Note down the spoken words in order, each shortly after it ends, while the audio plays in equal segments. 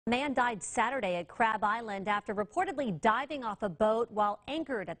A man died Saturday at Crab Island after reportedly diving off a boat while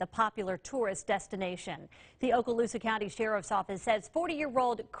anchored at the popular tourist destination. The Okaloosa County Sheriff's Office says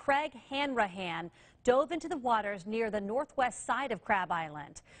 40-year-old Craig Hanrahan dove into the waters near the northwest side of Crab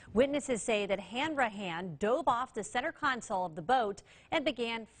Island. Witnesses say that Hanrahan dove off the center console of the boat and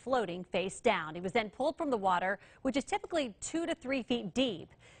began floating face down. He was then pulled from the water, which is typically 2 to 3 feet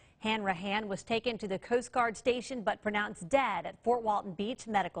deep. Hanrahan was taken to the Coast Guard station but pronounced dead at Fort Walton Beach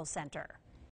Medical Center.